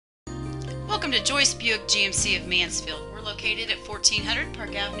Welcome to Joyce Buick GMC of Mansfield. We're located at 1400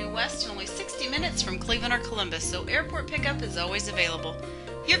 Park Avenue West and only 60 minutes from Cleveland or Columbus, so airport pickup is always available.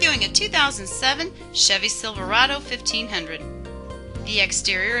 You're viewing a 2007 Chevy Silverado 1500. The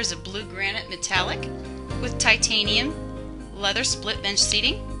exterior is a blue granite metallic with titanium leather split bench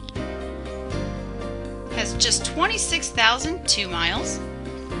seating. Has just 26,002 miles.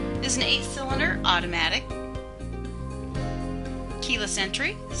 Is an 8-cylinder automatic. Keyless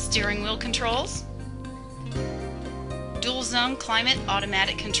entry, steering wheel controls, dual zone climate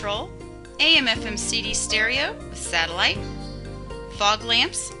automatic control, AM/FM CD stereo with satellite, fog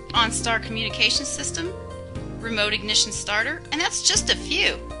lamps, OnStar communication system, remote ignition starter, and that's just a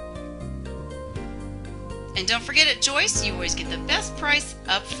few. And don't forget, at Joyce, you always get the best price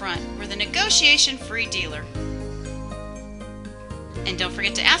up front. We're the negotiation-free dealer. And don't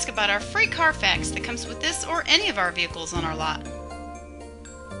forget to ask about our free Carfax that comes with this or any of our vehicles on our lot.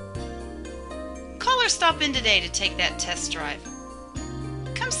 Call or stop in today to take that test drive.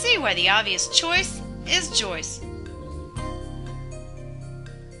 Come see why the obvious choice is Joyce.